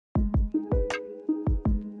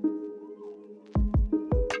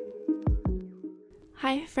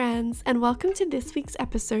Hi friends, and welcome to this week's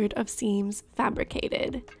episode of Seems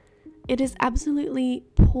Fabricated. It is absolutely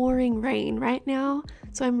pouring rain right now,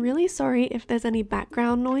 so I'm really sorry if there's any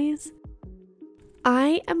background noise.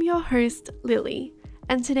 I am your host, Lily,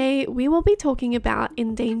 and today we will be talking about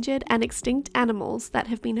endangered and extinct animals that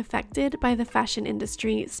have been affected by the fashion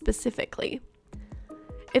industry specifically.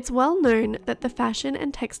 It's well known that the fashion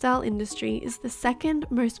and textile industry is the second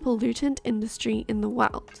most pollutant industry in the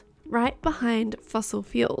world, right behind fossil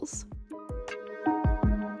fuels.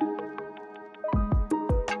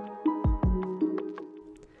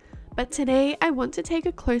 But today I want to take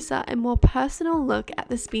a closer and more personal look at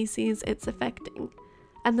the species it's affecting,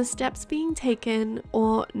 and the steps being taken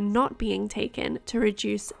or not being taken to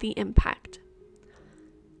reduce the impact.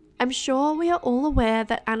 I'm sure we are all aware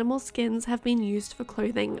that animal skins have been used for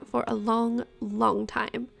clothing for a long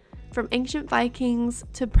time, from ancient Vikings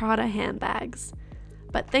to Prada handbags.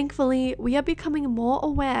 But thankfully, we are becoming more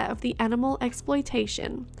aware of the animal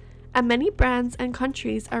exploitation, and many brands and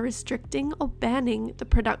countries are restricting or banning the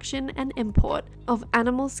production and import of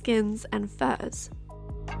animal skins and furs.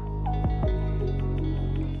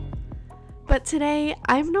 But today,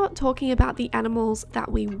 I'm not talking about the animals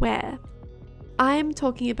that we wear. I'm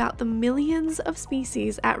talking about the millions of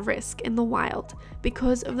species at risk in the wild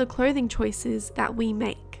because of the clothing choices that we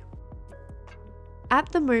make. At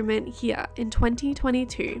the moment here in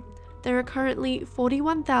 2022, there are currently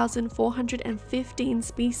 41,415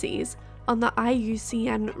 species on the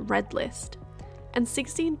IUCN Red List, and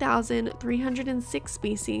 16,306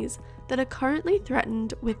 species that are currently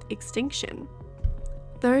threatened with extinction.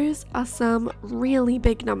 Those are some really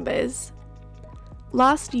big numbers.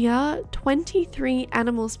 Last year, 23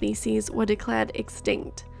 animal species were declared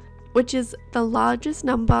extinct, which is the largest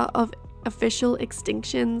number of official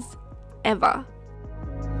extinctions ever.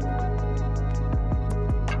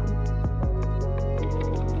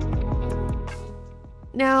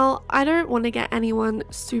 Now, I don't want to get anyone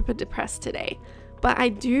super depressed today, but I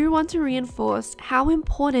do want to reinforce how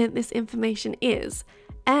important this information is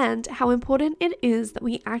and how important it is that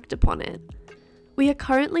we act upon it. We are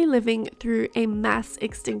currently living through a mass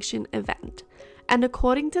extinction event, and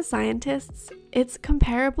according to scientists, it's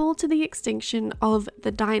comparable to the extinction of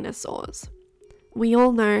the dinosaurs. We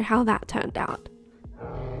all know how that turned out.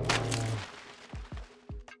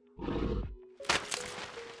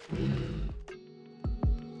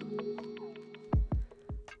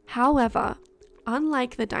 However,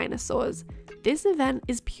 unlike the dinosaurs, this event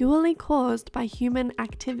is purely caused by human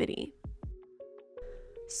activity.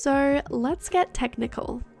 So let's get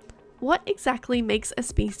technical. What exactly makes a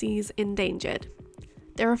species endangered?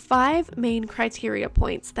 There are 5 main criteria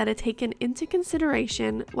points that are taken into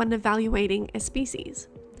consideration when evaluating a species.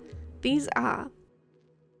 These are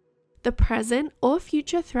the present or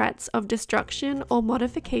future threats of destruction or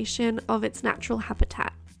modification of its natural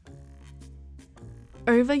habitat,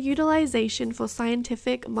 overutilization for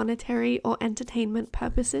scientific, monetary, or entertainment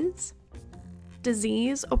purposes,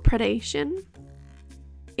 disease or predation,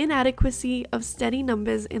 inadequacy of steady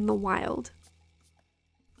numbers in the wild,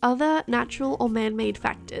 other natural or man-made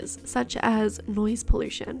factors such as noise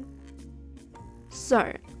pollution.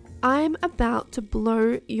 So, I'm about to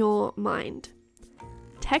blow your mind.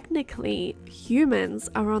 Technically, humans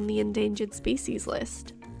are on the endangered species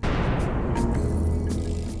list.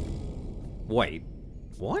 Wait,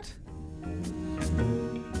 what?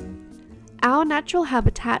 Our natural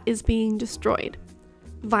habitat is being destroyed.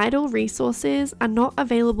 Vital resources are not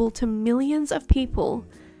available to millions of people,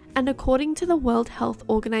 and according to the World Health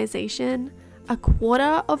Organization,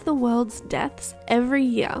 1/4 of the world's deaths every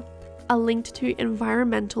year are linked to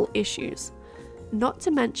environmental issues, not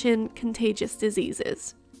to mention contagious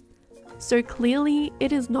diseases. So clearly,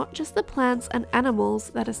 it is not just the plants and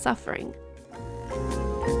animals that are suffering.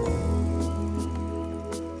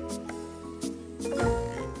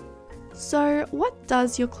 So, what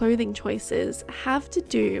does your clothing choices have to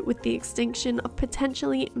do with the extinction of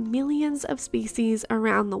potentially millions of species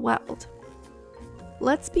around the world?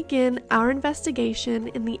 Let's begin our investigation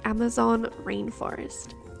in the Amazon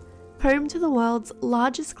rainforest, home to the world's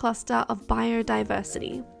largest cluster of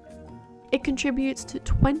biodiversity. It contributes to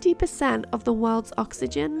 20% of the world's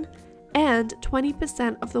oxygen and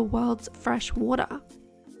 20% of the world's fresh water.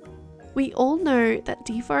 We all know that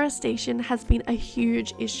deforestation has been a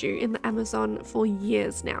huge issue in the Amazon for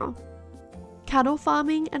years now. Cattle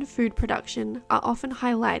farming and food production are often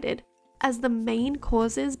highlighted as the main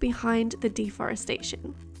causes behind the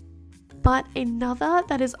deforestation. But another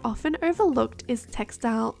that is often overlooked is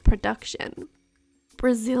textile production.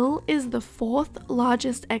 Brazil is the 4th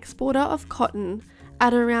largest exporter of cotton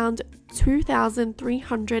at around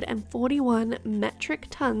 2,341 metric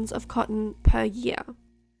tons of cotton per year.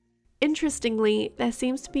 Interestingly, there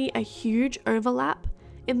seems to be a huge overlap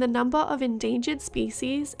in the number of endangered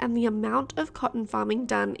species and the amount of cotton farming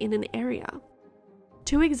done in an area.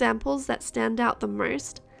 Two examples that stand out the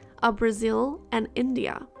most are Brazil and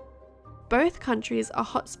India. Both countries are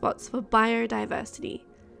hotspots for biodiversity,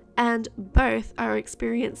 and both are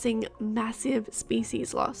experiencing massive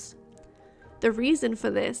species loss. The reason for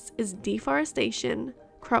this is deforestation,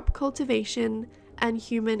 crop cultivation, and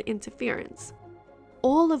human interference,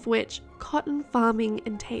 all of which cotton farming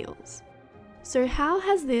entails. So how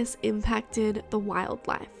has this impacted the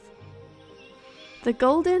wildlife? The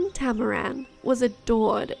golden tamarin was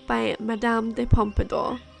adored by Madame de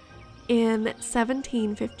Pompadour in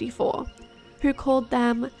 1754, who called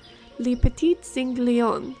them Les Petits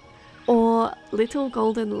Cinglions, or Little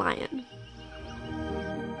Golden Lion.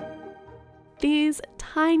 These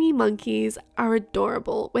tiny monkeys are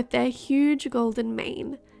adorable with their huge golden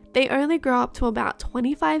mane. They only grow up to about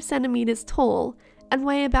 25 centimeters tall and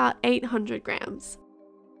weigh about 800 grams.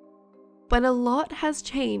 But a lot has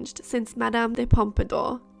changed since Madame de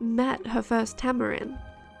Pompadour met her first tamarin.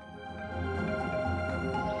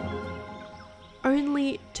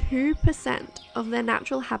 Only 2% of their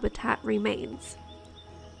natural habitat remains.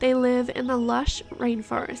 They live in the lush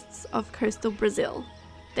rainforests of coastal Brazil.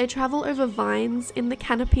 They travel over vines in the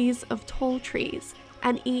canopies of tall trees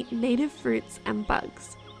and eat native fruits and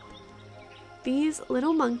bugs. These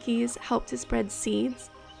little monkeys help to spread seeds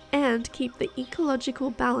and keep the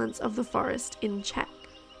ecological balance of the forest in check.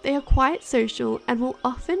 They are quite social and will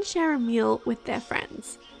often share a meal with their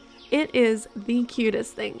friends. It is the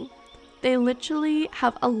cutest thing. They literally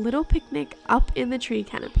have a little picnic up in the tree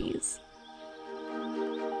canopies.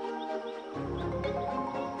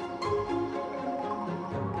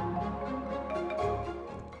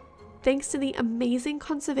 Thanks to the amazing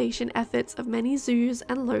conservation efforts of many zoos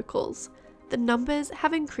and locals, the numbers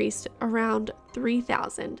have increased around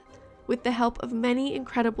 3,000, with the help of many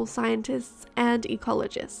incredible scientists and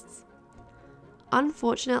ecologists.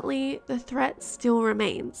 Unfortunately, the threat still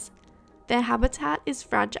remains. Their habitat is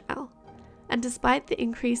fragile, and despite the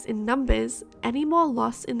increase in numbers, any more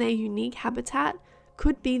loss in their unique habitat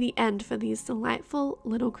could be the end for these delightful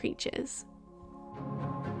little creatures.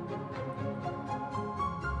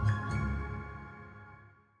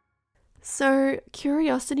 So,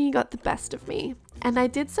 curiosity got the best of me, and I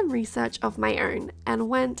did some research of my own and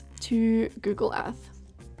went to Google Earth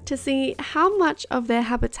to see how much of their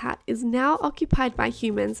habitat is now occupied by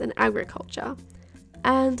humans and agriculture.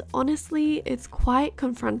 And honestly, it's quite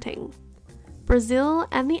confronting. Brazil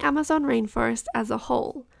and the Amazon rainforest as a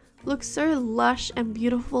whole look so lush and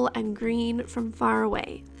beautiful and green from far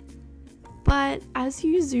away. But as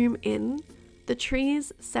you zoom in, the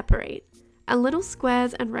trees separate, and little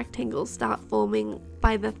squares and rectangles start forming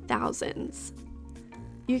by the thousands.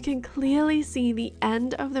 You can clearly see the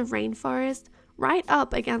end of the rainforest right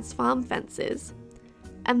up against farm fences,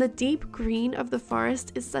 and the deep green of the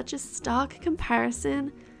forest is such a stark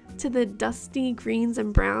comparison to the dusty greens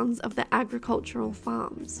and browns of the agricultural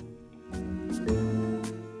farms.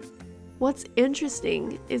 What's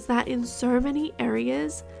interesting is that in so many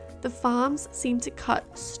areas, the farms seem to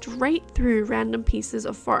cut straight through random pieces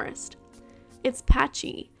of forest. It's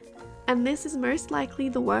patchy, and this is most likely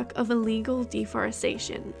the work of illegal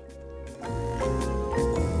deforestation.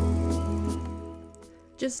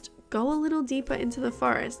 Just go a little deeper into the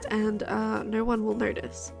forest and no one will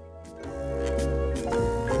notice.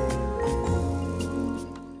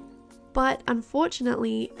 But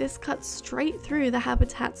unfortunately, this cuts straight through the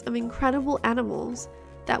habitats of incredible animals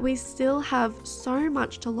that we still have so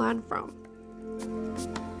much to learn from.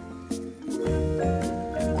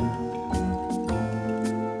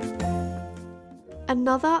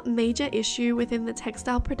 Another major issue within the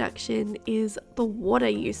textile production is the water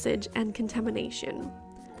usage and contamination,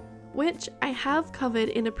 which I have covered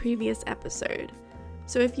in a previous episode.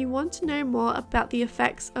 So if you want to know more about the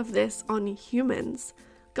effects of this on humans,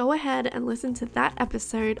 go ahead and listen to that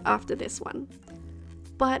episode after this one.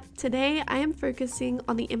 But today I am focusing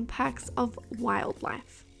on the impacts of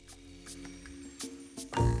wildlife.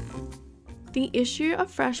 The issue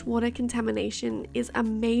of freshwater contamination is a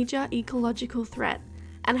major ecological threat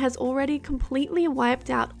and has already completely wiped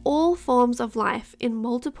out all forms of life in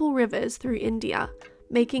multiple rivers through India,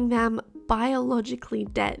 making them biologically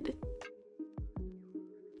dead.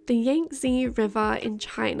 The Yangtze River in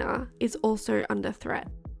China is also under threat.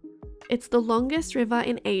 It's the longest river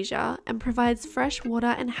in Asia and provides fresh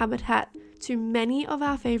water and habitat to many of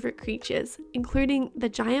our favorite creatures, including the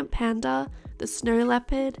giant panda, the snow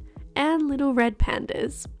leopard, and little red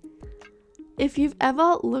pandas. If you've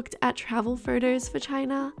ever looked at travel photos for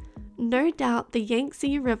China, no doubt the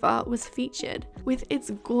Yangtze River was featured, with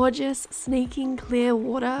its gorgeous, snaking clear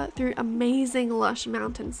water through amazing lush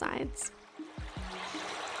mountainsides.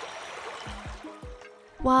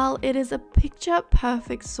 While it is a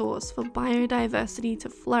picture-perfect source for biodiversity to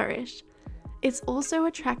flourish, it's also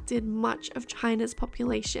attracted much of China's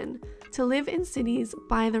population to live in cities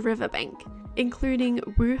by the riverbank, including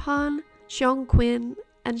Wuhan, Chongqing,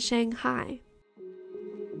 and Shanghai.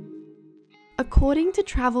 According to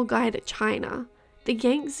Travel Guide China, the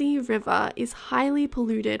Yangtze River is highly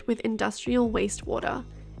polluted with industrial wastewater,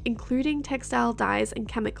 including textile dyes and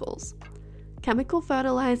chemicals, chemical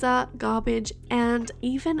fertilizer, garbage, and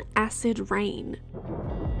even acid rain.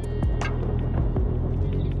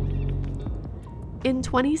 In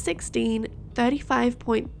 2016,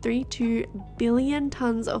 35.32 billion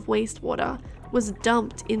tons of wastewater was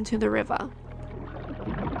dumped into the river.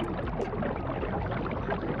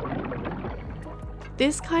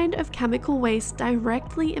 This kind of chemical waste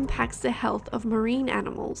directly impacts the health of marine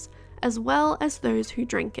animals, as well as those who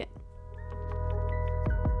drink it.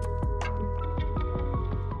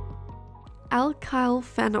 Alkyl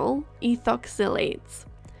phenyl ethoxylates,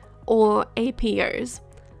 or APOs,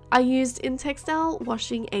 are used in textile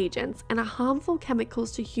washing agents and are harmful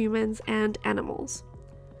chemicals to humans and animals.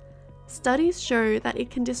 Studies show that it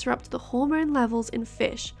can disrupt the hormone levels in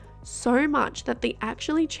fish so much that they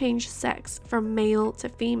actually change sex from male to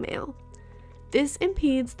female. This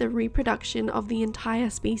impedes the reproduction of the entire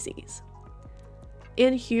species.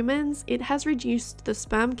 In humans, it has reduced the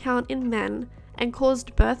sperm count in men and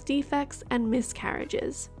caused birth defects and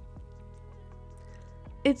miscarriages.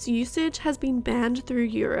 Its usage has been banned through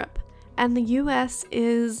Europe, and the US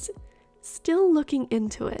is still looking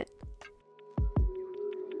into it.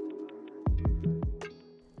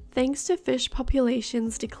 Thanks to fish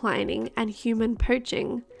populations declining and human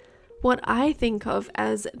poaching, what I think of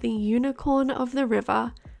as the unicorn of the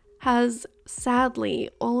river has sadly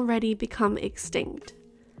already become extinct.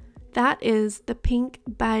 That is the pink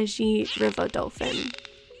Baiji river dolphin.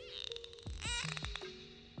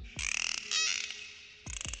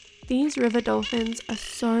 These river dolphins are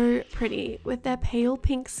so pretty with their pale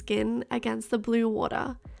pink skin against the blue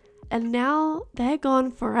water, and now they're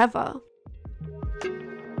gone forever.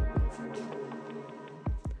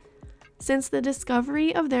 Since the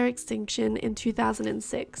discovery of their extinction in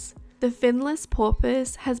 2006, the finless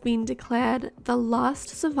porpoise has been declared the last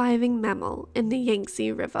surviving mammal in the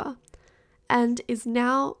Yangtze River and is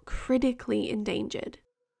now critically endangered.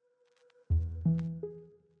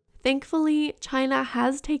 Thankfully, China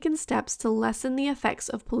has taken steps to lessen the effects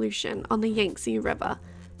of pollution on the Yangtze River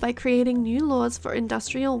by creating new laws for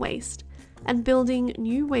industrial waste and building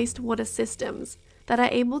new wastewater systems that are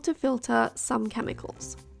able to filter some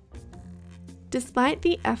chemicals. Despite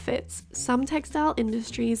the efforts, some textile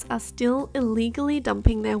industries are still illegally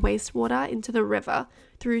dumping their wastewater into the river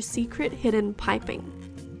through secret hidden piping.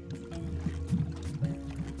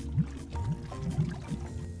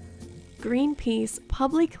 Greenpeace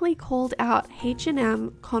publicly called out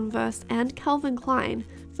H&M, Converse, and Calvin Klein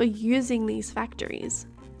for using these factories.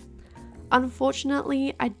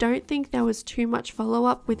 Unfortunately, I don't think there was too much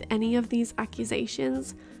follow-up with any of these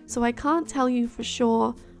accusations, so I can't tell you for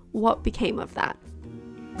sure what became of that.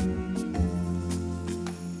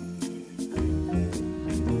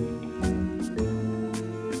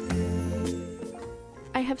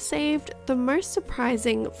 I have saved the most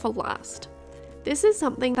surprising for last. This is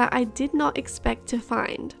something that I did not expect to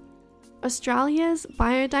find. Australia's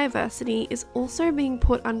biodiversity is also being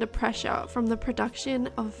put under pressure from the production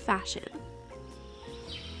of fashion.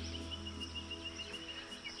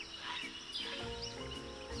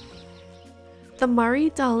 The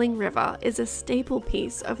Murray-Darling River is a staple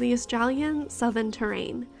piece of the Australian southern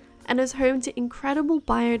terrain and is home to incredible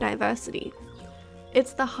biodiversity.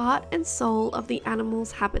 It's the heart and soul of the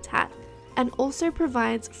animal's habitat and also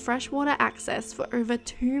provides freshwater access for over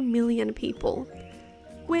 2 million people,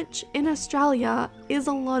 which in Australia is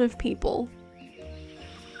a lot of people.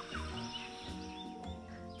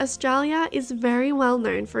 Australia is very well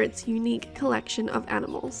known for its unique collection of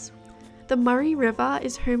animals. The Murray River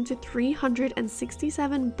is home to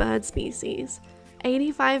 367 bird species,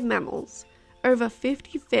 85 mammals, over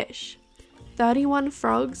 50 fish, 31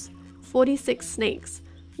 frogs, 46 snakes,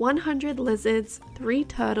 100 lizards, 3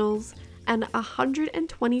 turtles, and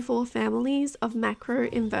 124 families of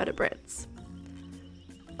macroinvertebrates.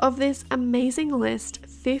 Of this amazing list,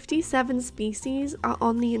 57 species are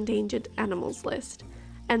on the endangered animals list,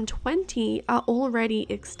 and 20 are already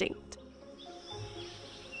extinct.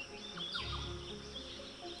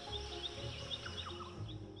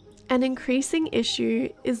 An increasing issue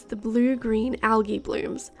is the blue-green algae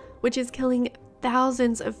blooms, which is killing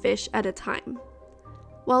thousands of fish at a time.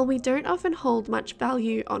 While we don't often hold much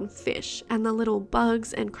value on fish and the little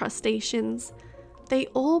bugs and crustaceans, they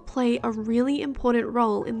all play a really important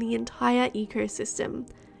role in the entire ecosystem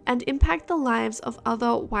and impact the lives of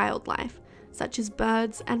other wildlife, such as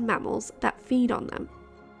birds and mammals that feed on them.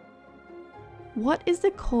 What is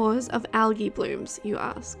the cause of algae blooms, you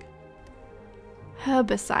ask?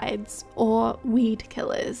 Herbicides or weed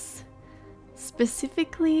killers,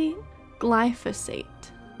 specifically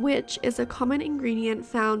glyphosate, which is a common ingredient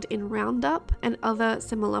found in Roundup and other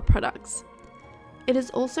similar products. It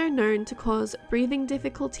is also known to cause breathing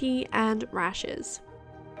difficulty and rashes.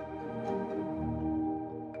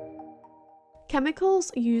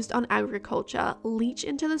 Chemicals used on agriculture leach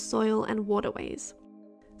into the soil and waterways.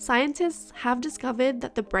 Scientists have discovered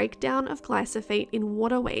that the breakdown of glyphosate in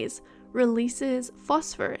waterways releases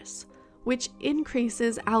phosphorus, which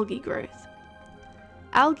increases algae growth.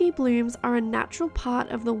 Algae blooms are a natural part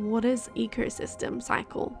of the water's ecosystem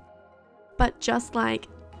cycle. But just like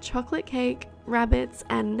chocolate cake, rabbits,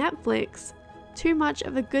 and Netflix, too much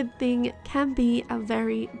of a good thing can be a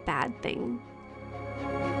very bad thing.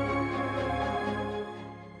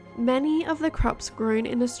 Many of the crops grown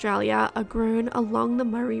in Australia are grown along the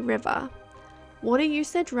Murray River. Water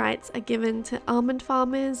usage rights are given to almond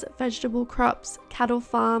farmers, vegetable crops, cattle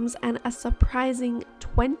farms, and a surprising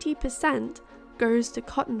 20% goes to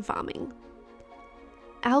cotton farming.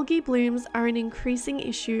 Algae blooms are an increasing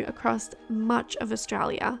issue across much of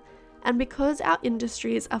Australia, and because our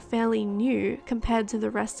industries are fairly new compared to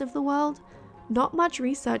the rest of the world, not much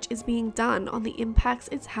research is being done on the impacts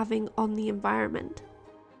it's having on the environment.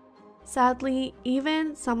 Sadly,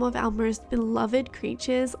 even some of our most beloved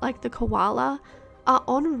creatures like the koala are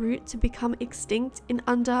en route to become extinct in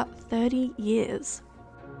under 30 years.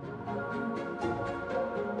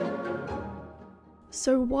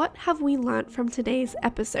 So what have we learnt from today's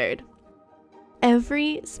episode?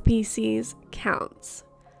 Every species counts.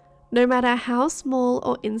 No matter how small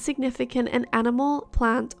or insignificant an animal,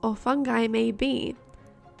 plant, or fungi may be,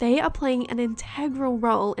 they are playing an integral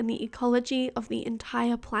role in the ecology of the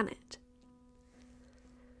entire planet.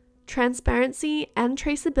 Transparency and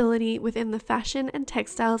traceability within the fashion and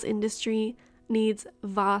textiles industry needs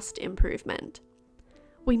vast improvement.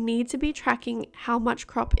 We need to be tracking how much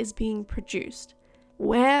crop is being produced,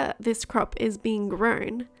 where this crop is being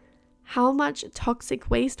grown, how much toxic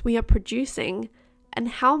waste we are producing, and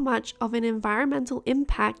how much of an environmental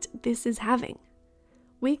impact this is having.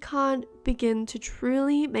 We can't begin to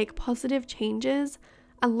truly make positive changes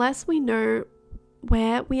unless we know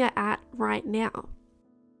where we are at right now.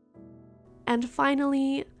 And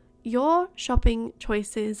finally, your shopping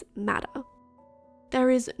choices matter. There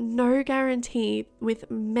is no guarantee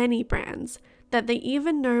with many brands that they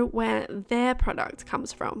even know where their product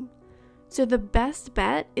comes from. So the best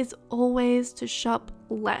bet is always to shop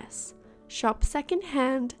less, shop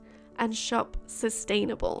secondhand, and shop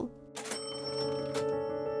sustainable.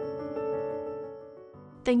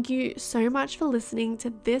 Thank you so much for listening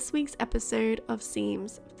to this week's episode of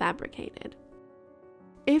Seems Fabricated.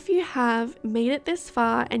 If you have made it this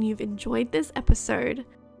far and you've enjoyed this episode,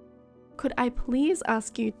 could I please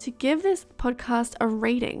ask you to give this podcast a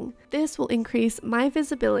rating? This will increase my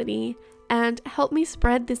visibility and help me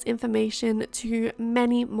spread this information to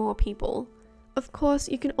many more people. Of course,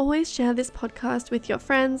 you can always share this podcast with your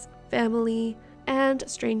friends, family, and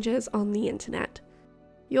strangers on the internet.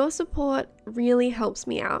 Your support really helps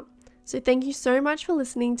me out, so thank you so much for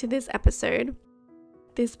listening to this episode.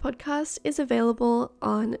 This podcast is available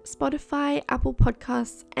on Spotify, Apple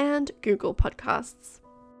Podcasts, and Google Podcasts.